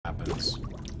happens.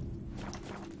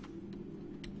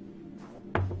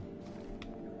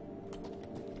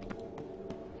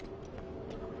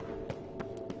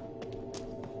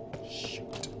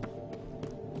 Shoot.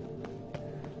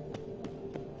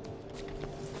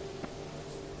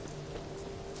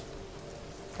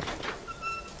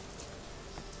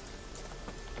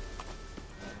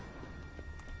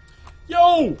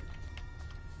 Yo!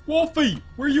 Wolfie,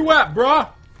 where you at, bruh?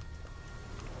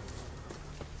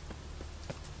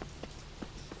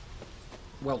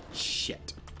 Well,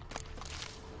 shit.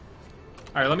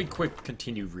 Alright, let me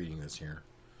continue reading this here.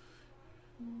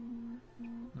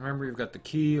 Remember, you've got the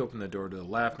key, open the door to the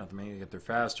left, not the main to get there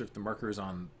faster. If the marker is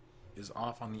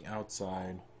off on the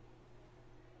outside.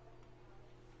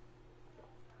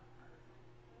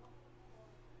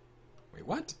 Wait,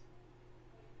 what?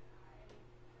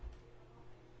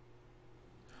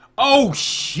 Oh,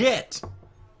 shit!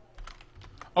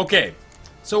 Okay,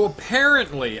 so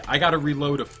apparently I gotta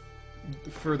reload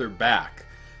further back.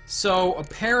 So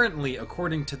apparently,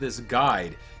 according to this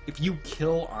guide, if you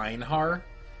kill Einhar,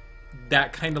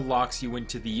 that kind of locks you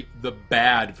into the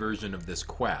bad version of this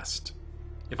quest.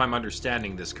 If I'm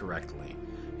understanding this correctly.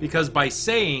 Because by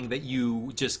saying that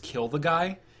you just kill the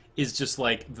guy is just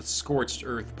like the scorched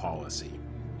earth policy.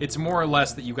 It's more or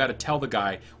less that you gotta tell the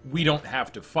guy, we don't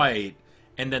have to fight,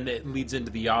 and then it leads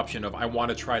into the option of, I want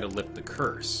to try to lift the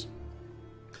curse.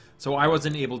 So I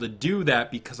wasn't able to do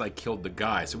that because I killed the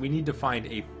guy. So we need to find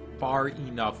a far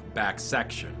enough back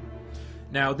section.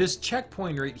 Now, this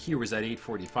checkpoint right here was at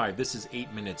 8:45. This is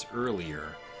 8 minutes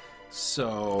earlier.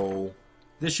 So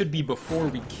this should be before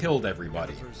we killed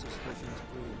everybody.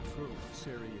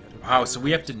 Wow, so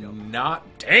we have to not...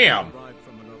 Damn!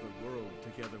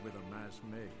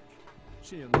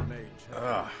 She and the mage had a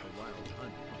wild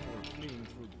hunt before fleeing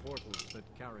through portals that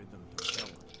carried them to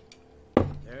Selma.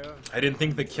 I didn't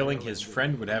think that killing his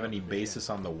friend would have any basis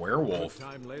on the werewolf. A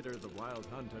time later, the wild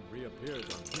hunt had reappeared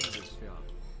on Hindisfjall,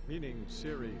 meaning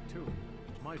Ciri too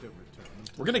might have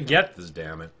returned. We're gonna get this,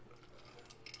 damn it.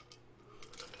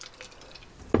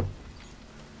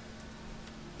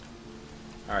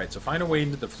 Alright, so find a way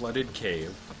into the flooded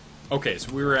cave. Okay,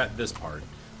 so we were at this part.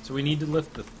 So we need to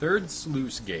lift the third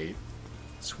sluice gate,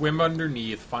 swim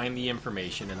underneath, find the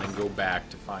information, and then go back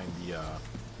to find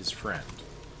his friend.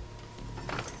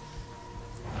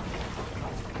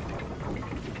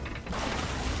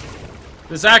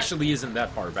 This actually isn't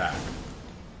that far back.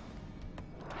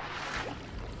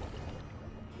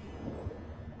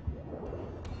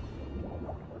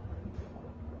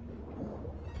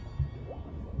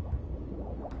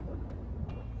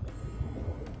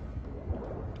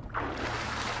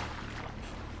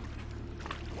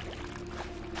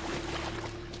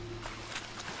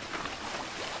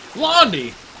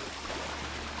 Blondie!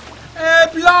 Hey,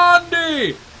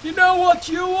 Blondie! You know what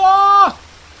you are?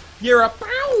 You're a pow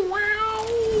wow!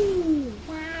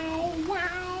 Wow,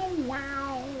 wow,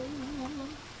 wow.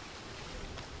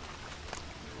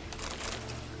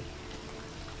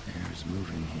 Air's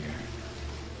moving here.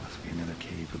 Must be another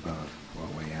cave above, or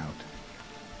a way out.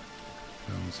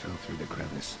 Bones fell through the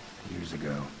crevice years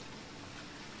ago.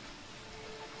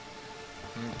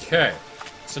 Okay.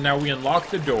 So now we unlock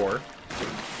the door.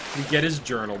 We get his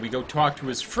journal, we go talk to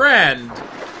his friend,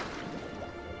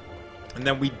 and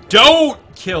then we don't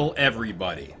kill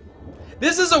everybody.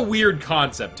 This is a weird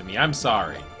concept to me, I'm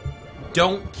sorry.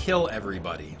 Don't kill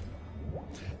everybody.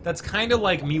 That's kind of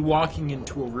like me walking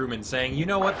into a room and saying, you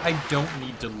know what, I don't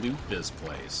need to loot this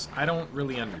place. I don't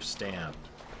really understand.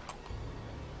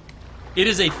 It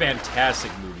is a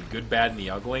fantastic movie, Good, Bad, and the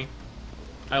Ugly.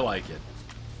 I like it.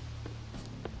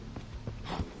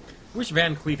 Wish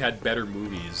Van Cleef had better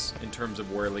movies in terms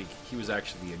of where, like, he was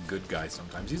actually a good guy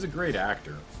sometimes. He's a great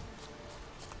actor.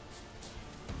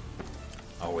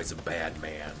 Always a bad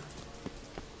man.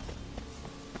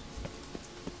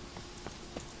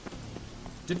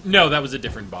 No, that was a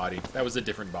different body. That was a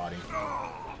different body.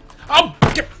 Oh,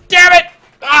 damn it!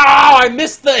 Oh, I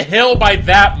missed the hill by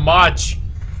that much.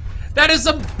 That is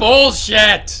some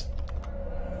bullshit.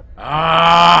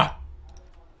 Ah.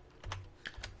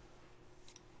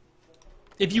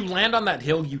 If you land on that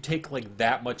hill, you take, like,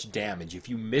 that much damage. If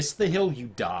you miss the hill, you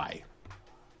die.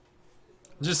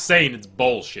 I'm just saying, it's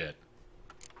bullshit.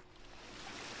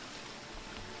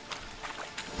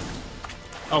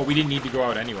 Oh, we didn't need to go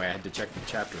out anyway. I had to check the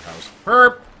chapter house.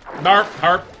 Herp! Narp!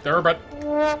 Harp! Therbit!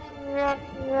 Wow!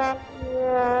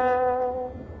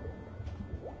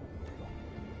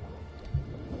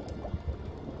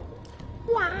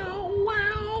 Wow!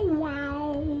 Wow!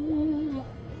 Wow! Wow!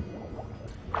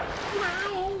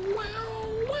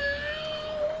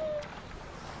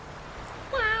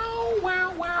 Wow!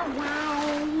 Wow! Wow!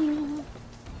 Wow!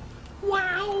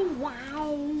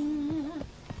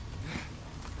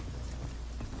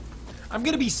 I'm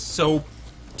gonna be so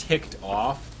ticked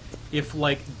off if,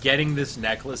 like, getting this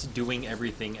necklace, doing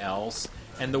everything else,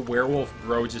 and the werewolf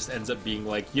bro just ends up being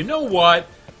like, you know what?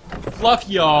 Fluff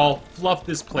y'all, fluff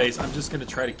this place, I'm just gonna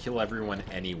try to kill everyone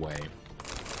anyway.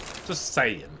 Just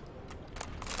saying.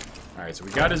 Alright, so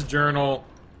we got his journal.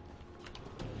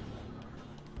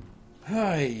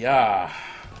 Yeah.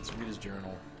 Let's read his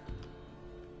journal.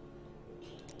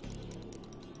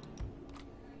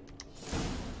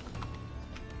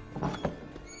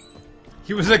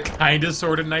 He was a kinda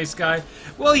sorta nice guy.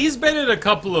 Well, he's been in a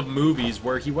couple of movies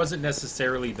where he wasn't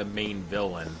necessarily the main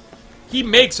villain. He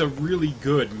makes a really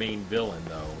good main villain,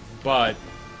 though. But...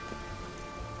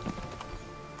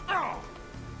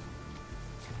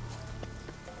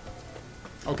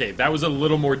 okay, that was a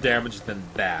little more damage than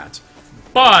that.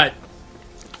 But...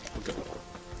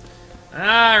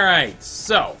 alright,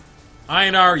 so...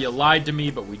 Einar, you lied to me,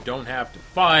 but we don't have to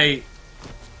fight.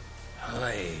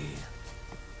 Hey...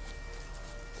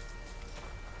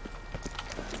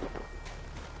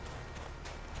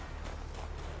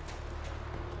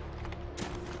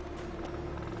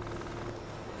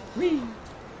 whee!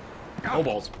 No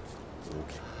balls.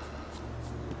 Okay.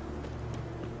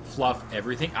 Fluff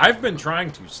everything. I've been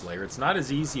trying to, Slayer. It's not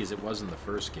as easy as it was in the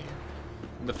first game.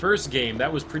 In the first game,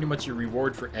 that was pretty much your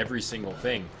reward for every single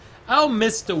thing. Oh,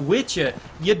 Mr. Witcher,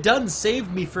 you done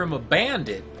saved me from a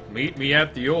bandit. Meet me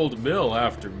at the old mill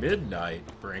after midnight.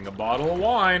 Bring a bottle of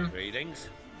wine. Greetings.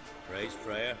 Praise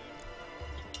Freya.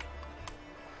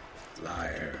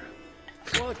 Liar.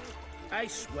 What? I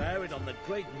swear it on the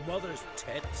great mother's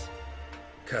tits.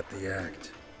 Cut the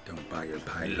act. Don't buy your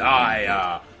pie.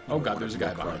 Liar. Oh god, there's a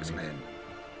guy behind me. Men.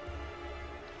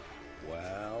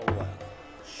 Well, well.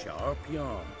 Sharp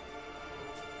yarn.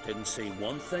 Didn't see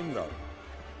one thing, though.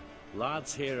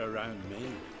 Lads here around me,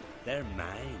 they're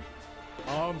mine.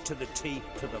 Armed to the teeth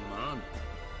to the man.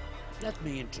 Let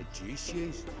me introduce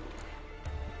you.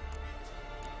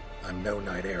 I'm no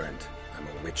knight errant. I'm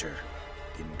a witcher.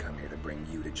 Didn't come here to bring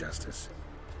you to justice.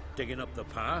 Digging up the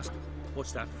past?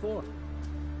 What's that for?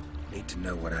 Need to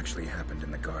know what actually happened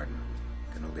in the garden.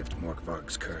 Gonna lift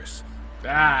Morkvarg's curse.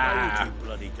 Why would you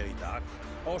bloody do that?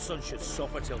 Our son should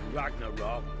suffer till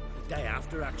Ragnarok. The day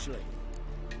after, actually.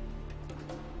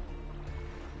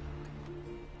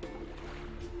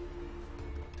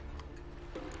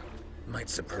 Might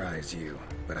surprise you,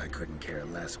 but I couldn't care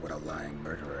less what a lying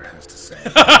murderer has to say.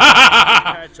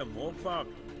 Compared to Morkvarg,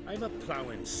 I'm a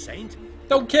plowing saint.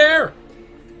 Don't care!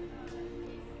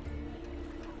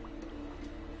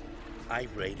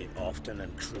 I've raided often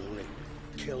and cruelly.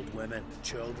 Killed women,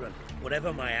 children,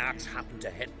 whatever my axe happened to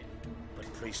hit.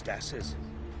 But priestesses,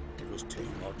 it was too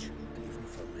much, even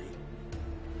for me.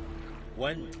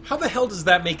 How the hell does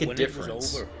that make a when difference? It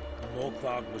was over,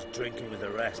 Morkvarg was drinking with the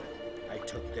rest. I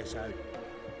took this out.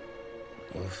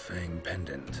 Wolf-fang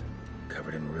pendant,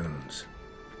 covered in runes.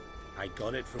 I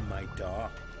got it from my da,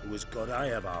 who was god eye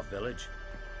of our village.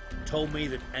 Told me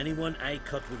that anyone I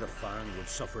cut with a fang would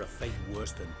suffer a fate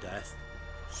worse than death.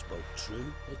 Spoke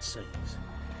true, it seems.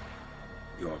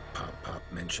 Your pop-pop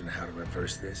mention how to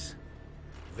reverse this?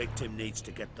 Victim needs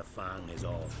to get the fang is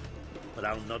all. But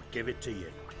I'll not give it to you.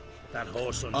 That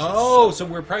horse on Oh, so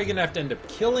we're probably gonna have to end up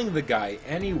killing the guy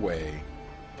anyway.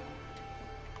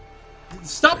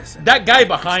 Stop! Listen, that guy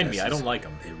behind me, I don't like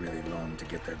him. They really long to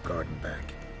get their garden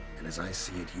back. And as I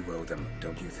see it, you owe them,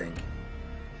 don't you think?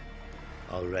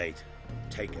 All right,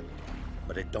 take it.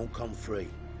 But it don't come free.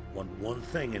 Want one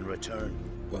thing in return.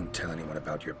 Won't tell anyone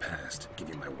about your past. Give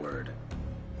you my word.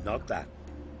 Not that.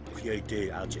 If you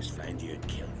do, I'll just find you and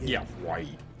kill you. Yeah, right.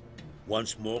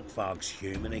 Once Morkvarg's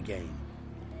human again,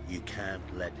 you can't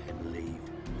let him leave.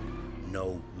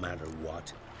 No matter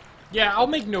what. Yeah, I'll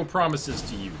make no promises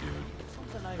to you, dude.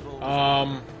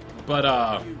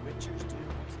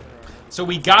 So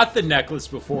we got the necklace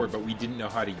before, but we didn't know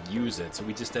how to use it, so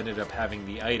we just ended up having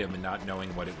the item and not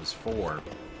knowing what it was for.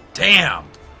 Damn!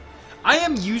 I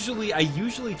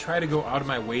usually try to go out of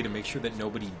my way to make sure that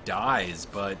nobody dies,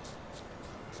 but...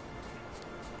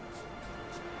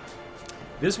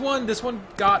 This one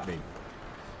got me.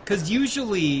 Because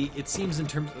usually, it seems in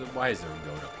terms of... Why is there a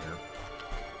goat up here?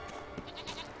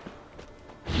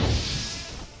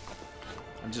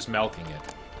 I'm just milking it.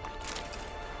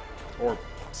 Or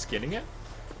skinning it?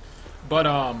 But,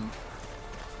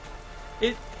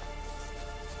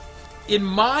 in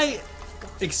my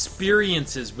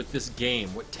experiences with this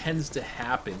game, what tends to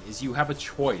happen is you have a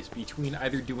choice between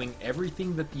either doing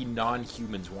everything that the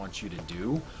non-humans want you to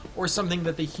do, or something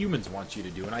that the humans want you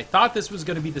to do. And I thought this was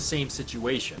going to be the same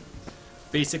situation.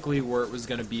 Basically, where it was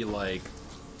going to be like,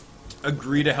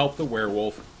 agree to help the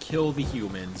werewolf, kill the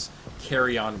humans,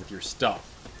 carry on with your stuff.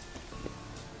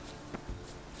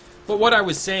 But what I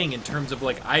was saying in terms of,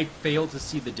 like, I fail to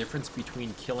see the difference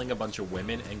between killing a bunch of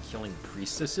women and killing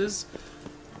priestesses.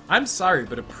 I'm sorry,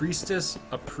 but a priestess,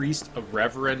 a priest, a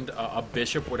reverend, a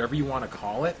bishop, whatever you want to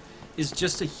call it, is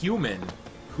just a human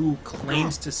who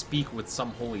claims to speak with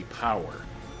some holy power.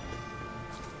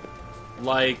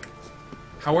 Like,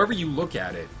 however you look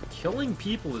at it, killing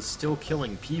people is still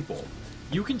killing people.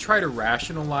 You can try to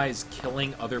rationalize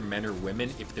killing other men or women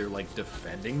if they're, like,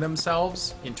 defending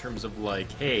themselves, in terms of,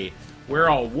 like, hey, we're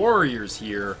all warriors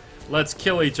here, let's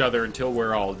kill each other until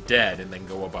we're all dead and then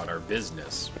go about our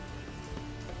business.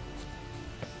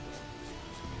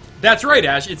 That's right,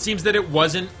 Ash. It seems that it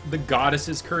wasn't the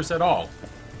goddess's curse at all.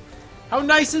 How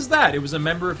nice is that? It was a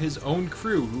member of his own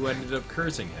crew who ended up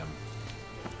cursing him.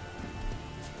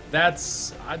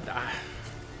 That's...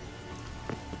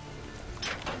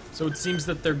 So it seems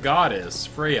that their goddess,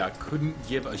 Freya, couldn't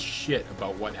give a shit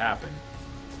about what happened.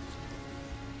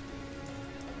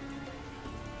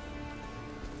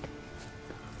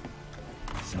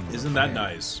 Isn't that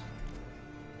nice?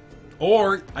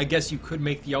 Or, I guess you could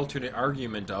make the alternate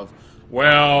argument of,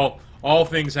 well, all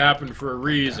things happen for a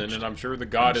reason, and I'm sure the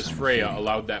goddess Freya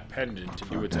allowed that pendant to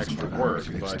do its extra work,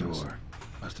 but...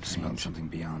 Must have seen something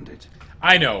beyond it.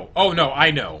 I know. Oh, no, I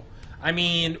know. I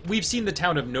mean, we've seen the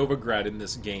town of Novigrad in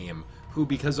this game, who,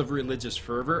 because of religious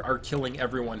fervor, are killing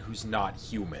everyone who's not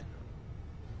human.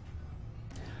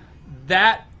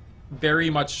 That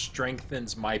very much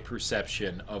strengthens my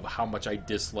perception of how much I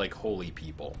dislike holy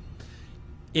people.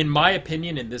 In my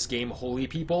opinion, in this game, holy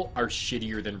people are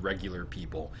shittier than regular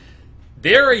people.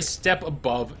 They're a step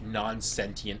above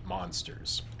non-sentient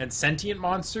monsters. And sentient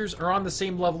monsters are on the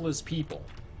same level as people.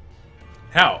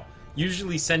 How?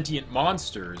 Usually sentient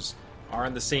monsters are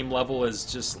on the same level as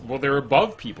just, well, they're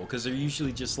above people, because they're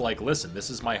usually just like, listen, this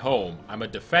is my home, I'm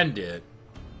gonna defend it,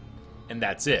 and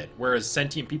that's it. Whereas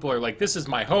sentient people are like, this is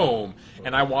my home,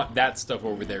 and I want that stuff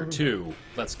over there too.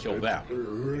 Let's kill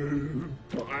them.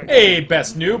 Hey,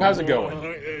 best noob, how's it going?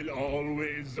 It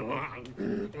always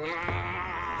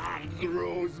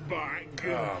throws back.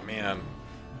 Oh, man.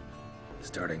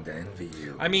 Starting to envy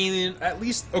you. I mean, at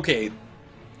least, okay,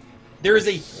 there is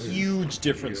a huge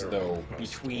difference, though,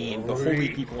 between the holy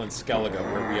people in Skellige,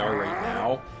 where we are right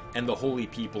now, and the holy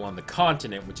people on the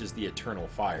continent, which is the Eternal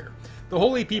Fire. The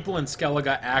holy people in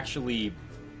Skellige actually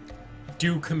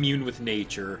do commune with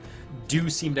nature, do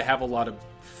seem to have a lot of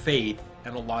faith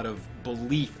and a lot of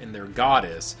belief in their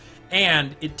goddess,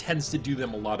 and it tends to do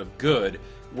them a lot of good,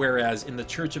 whereas in the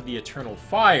Church of the Eternal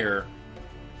Fire,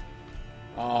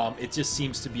 it just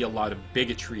seems to be a lot of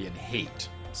bigotry and hate.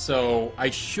 So I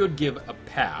should give a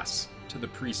pass to the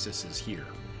priestesses here.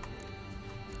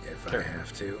 If I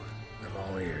have to, I'm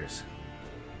all ears.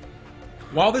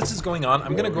 While this is going on,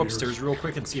 I'm going to go upstairs real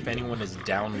quick and see if anyone is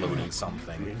downloading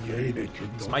something.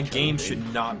 Because my game should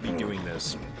not be doing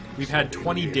this. We've had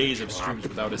 20 days of streams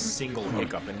without a single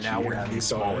hiccup, and now we're having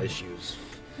small issues.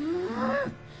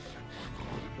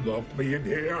 Locked me in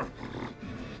here.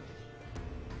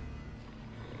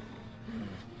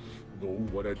 Know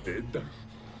what I did?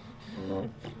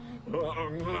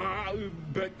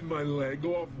 Bit my leg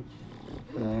off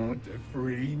to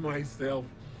free myself.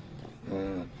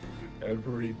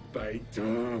 Every bite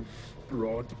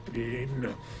brought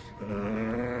pain,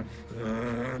 and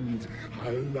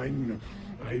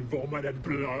I vomited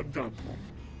blood.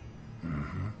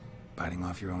 Biting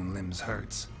off your own limbs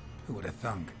hurts. Who would have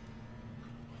thunk?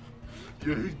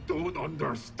 You don't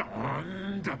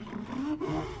understand.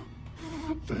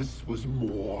 This was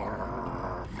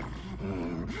more.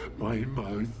 My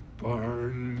mouth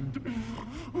burned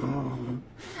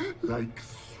like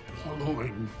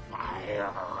swallowing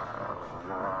fire.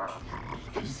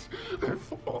 As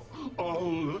if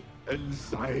all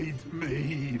inside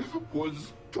me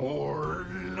was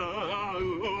torn.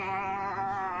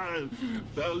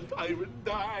 Felt I would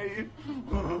die,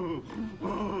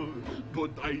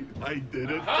 but I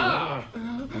didn't.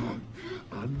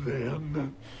 And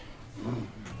then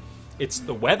It's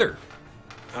the weather.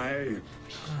 I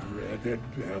shredded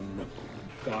them,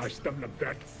 dashed them to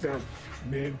bits,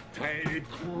 made tiny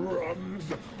crumbs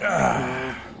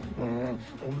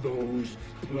of those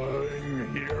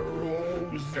plowing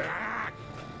heroes.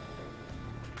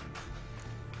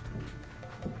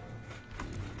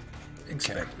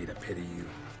 Expect me to pity you.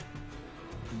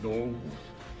 No,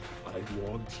 I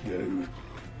want you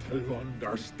to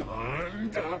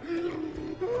understand.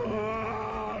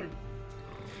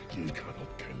 You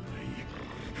cannot kill me.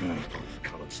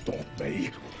 Cannot stop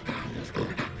me.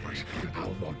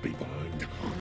 I'll not be bound.